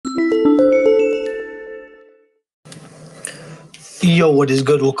Yo, what is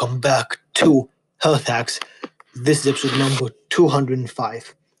good? Welcome back to Health Hacks. This is episode number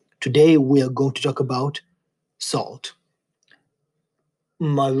 205. Today we are going to talk about salt.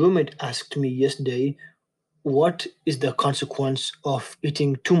 My roommate asked me yesterday, what is the consequence of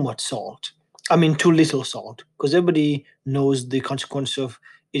eating too much salt? I mean, too little salt. Because everybody knows the consequence of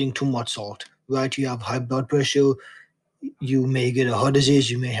eating too much salt, right? You have high blood pressure, you may get a heart disease,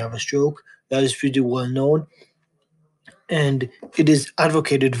 you may have a stroke. That is pretty well known. And it is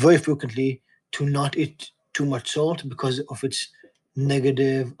advocated very frequently to not eat too much salt because of its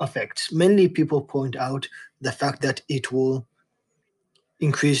negative effects. Mainly, people point out the fact that it will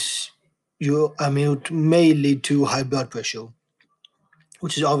increase it may lead to high blood pressure,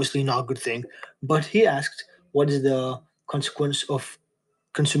 which is obviously not a good thing. But he asked, what is the consequence of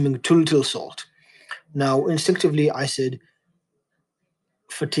consuming too little salt? Now, instinctively, I said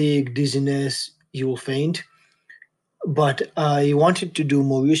fatigue, dizziness, you will faint. But I wanted to do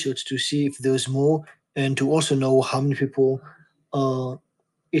more research to see if there's more and to also know how many people are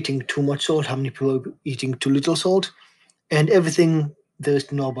eating too much salt, how many people are eating too little salt, and everything there is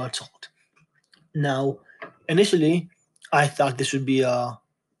to know about salt. Now, initially, I thought this would be a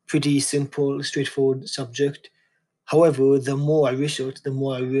pretty simple, straightforward subject. However, the more I researched, the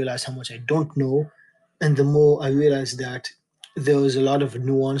more I realized how much I don't know, and the more I realized that there is a lot of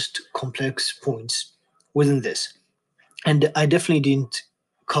nuanced, complex points within this. And I definitely didn't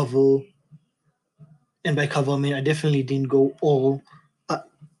cover, and by cover I mean I definitely didn't go all, uh,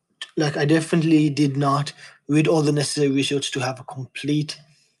 like I definitely did not read all the necessary research to have a complete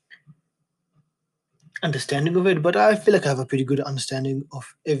understanding of it, but I feel like I have a pretty good understanding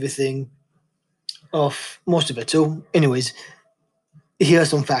of everything, of most of it. So, anyways, here are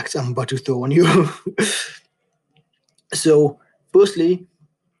some facts I'm about to throw on you. So, firstly,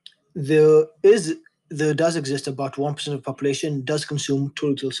 there is there does exist about 1% of the population does consume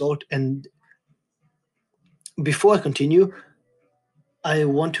too little salt, and before I continue, I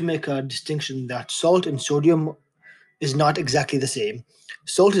want to make a distinction that salt and sodium is not exactly the same.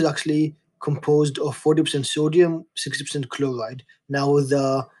 Salt is actually composed of 40% sodium, 60% chloride. Now,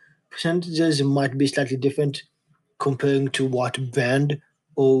 the percentages might be slightly different comparing to what brand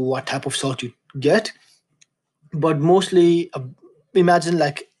or what type of salt you get, but mostly imagine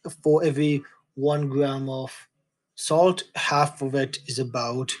like for every 1 gram of salt, half of it is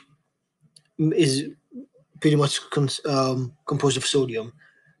pretty much composed of sodium.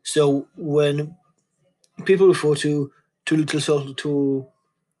 So when people refer to too little salt, to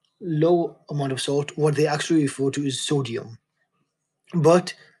low amount of salt, what they actually refer to is sodium.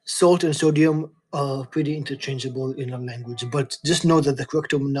 But salt and sodium are pretty interchangeable in our language. But just know that the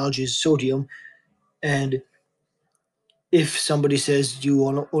correct terminology is sodium. And if somebody says you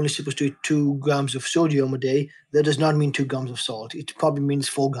are only supposed to eat 2 grams of sodium a day, that does not mean 2 grams of salt. It probably means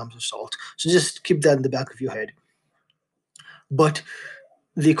 4 grams of salt. So just keep that in the back of your head. But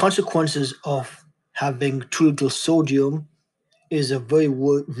the consequences of having too little sodium is a very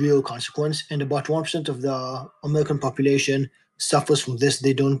real consequence, and about 1% of the American population suffers from this.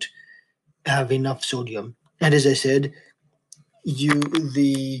 They don't have enough sodium. And as I said, you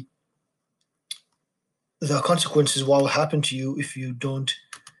the consequences what will happen to you if you don't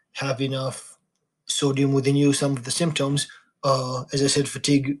have enough sodium within you. Some of the symptoms, as I said,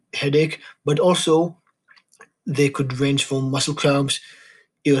 fatigue, headache, but also they could range from muscle cramps,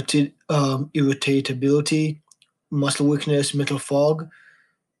 irritability, muscle weakness, mental fog,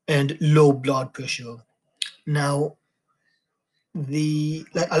 and low blood pressure. Now, a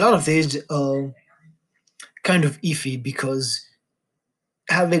lot of these are kind of iffy because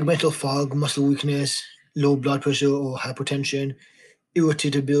having mental fog, muscle weakness, low blood pressure or hypertension,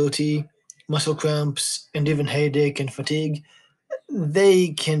 irritability, muscle cramps, and even headache and fatigue,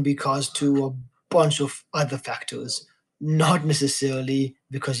 they can be caused to a bunch of other factors, not necessarily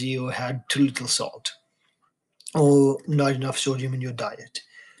because you had too little salt or not enough sodium in your diet.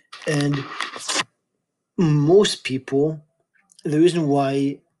 And most people, the reason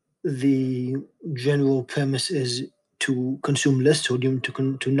why the general premise is to consume less sodium,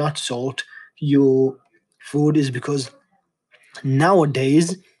 to not salt your food, is because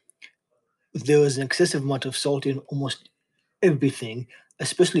nowadays there is an excessive amount of salt in almost everything,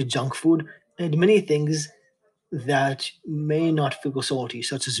 especially junk food, and many things that may not feel salty,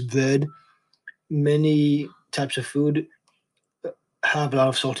 such as bread. Many types of food have a lot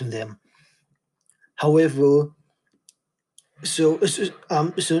of salt in them. However, so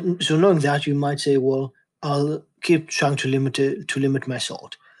knowing that, you might say, well, I'll keep trying to limit my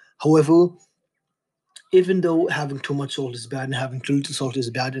salt. However, even though having too much salt is bad and having too little salt is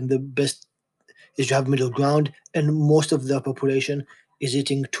bad, and the best is to have middle ground, and most of the population is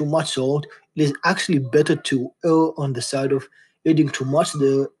eating too much salt. It is actually better to err on the side of eating too much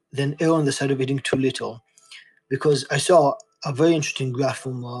than err on the side of eating too little. Because I saw a very interesting graph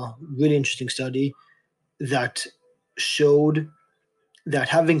from a really interesting study that showed that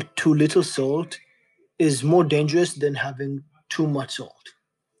having too little salt is more dangerous than having too much salt.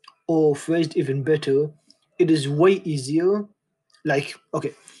 Or phrased even better, it is way easier. Like,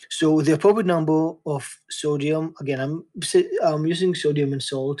 okay, so the appropriate number of sodium, again, I'm using sodium and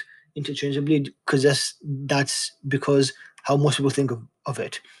salt interchangeably because that's because how most people think of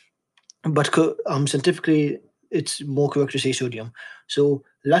it. But scientifically, it's more correct to say sodium. So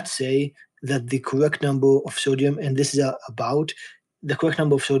let's say that the correct number of sodium, and this is about the correct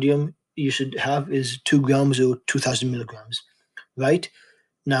number of sodium you should have is 2 grams or 2,000 milligrams, right?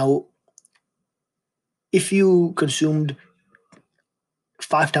 Now, if you consumed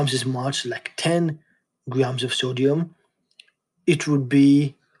 5 times as much, like 10 grams of sodium, it would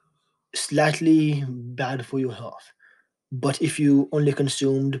be slightly bad for your health. But if you only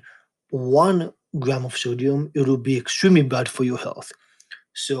consumed 1 gram of sodium, it would be extremely bad for your health.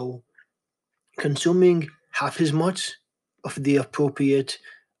 So, consuming half as much of the appropriate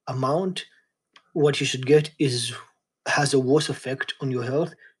amount, what you should get is has a worse effect on your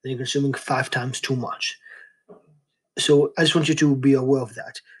health than consuming 5 times too much. So, I just want you to be aware of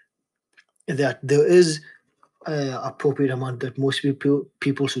that there is appropriate amount that most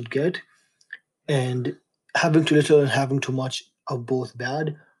people should get, and having too little and having too much are both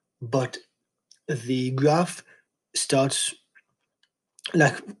bad. But the graph starts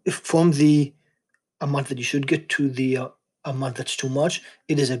like from the amount that you should get to the amount that's too much.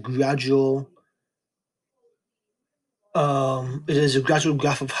 It is a gradual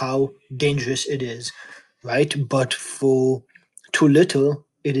graph of how dangerous it is, right? But for too little,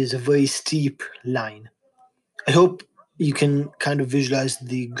 it is a very steep line. I hope you can kind of visualize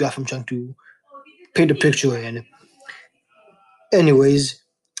the graph I'm trying to paint a picture in. Anyways,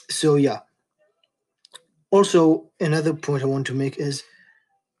 so yeah. Also, another point I want to make is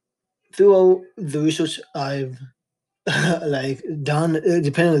throughout the research I've like done,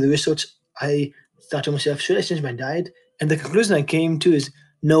 depending on the research, I thought to myself, should I change my diet? And the conclusion I came to is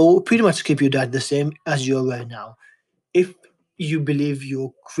no, pretty much keep your diet the same as you are right now. If you believe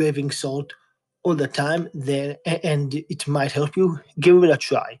you're craving salt all the time, then and it might help you, give it a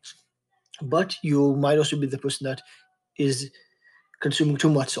try. But you might also be the person that is consuming too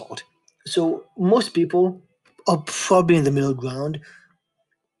much salt. So most people are probably in the middle ground,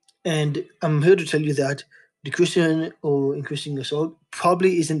 and I'm here to tell you that decreasing or increasing your salt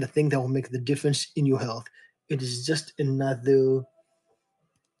probably isn't the thing that will make the difference in your health. It is just another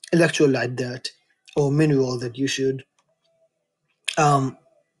electrolyte that or mineral that you should um,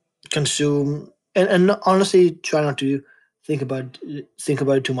 consume, and honestly try not to think about think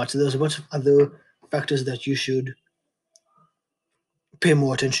about it too much. There's a bunch of other factors that you should pay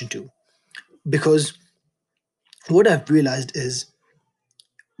more attention to, because what I've realized is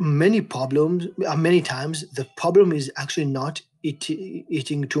many times the problem is actually not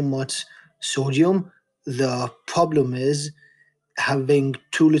eating too much sodium. The problem is having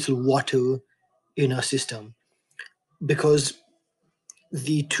too little water in our system, because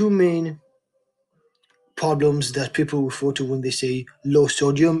the two main problems that people refer to when they say low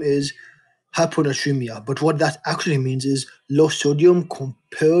sodium is hyponatremia. But what that actually means is low sodium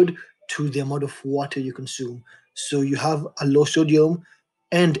compared to the amount of water you consume. So you have a low sodium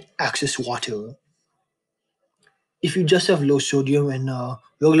and excess water. If you just have low sodium and a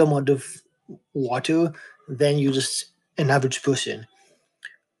regular amount of water, then you're just an average person.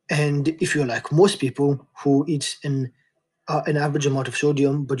 And if you're like most people who eats an average amount of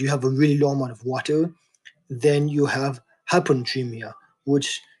sodium, but you have a really low amount of water, then you have hyponatremia,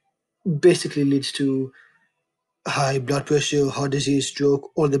 which basically leads to high blood pressure, heart disease,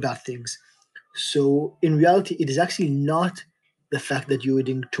 stroke, all the bad things. So in reality, it is actually not the fact that you're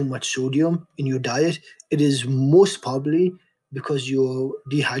eating too much sodium in your diet. It is most probably because you're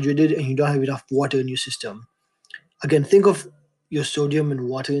dehydrated and you don't have enough water in your system. Again, think of your sodium and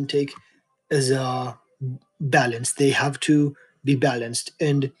water intake as a balance. They have to be balanced.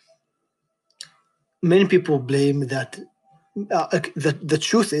 And many people blame that. The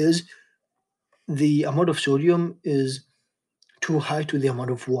truth is, the amount of sodium is too high to the amount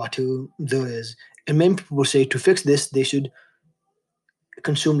of water there is. And many people say to fix this, they should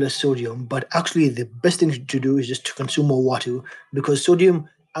consume less sodium. But actually, the best thing to do is just to consume more water, because sodium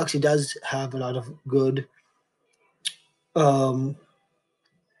actually does have a lot of good. Um,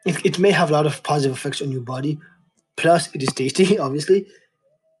 it may have a lot of positive effects on your body. Plus, it is tasty, obviously.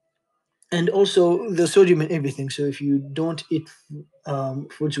 And also the sodium in everything. So if you don't eat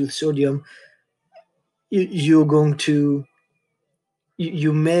foods with sodium, you're going to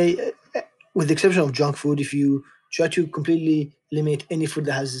you may, with the exception of junk food, if you try to completely eliminate any food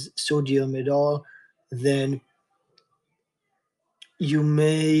that has sodium at all, then you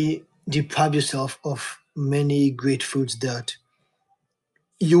may deprive yourself of many great foods that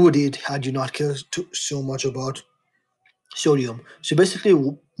you would eat had you not cared so much about sodium. So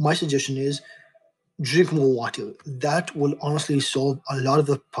basically, my suggestion is drink more water. That will honestly solve a lot of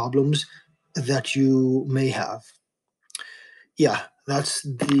the problems that you may have. Yeah, that's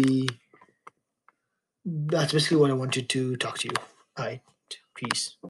basically what I wanted to talk to you. All right, peace.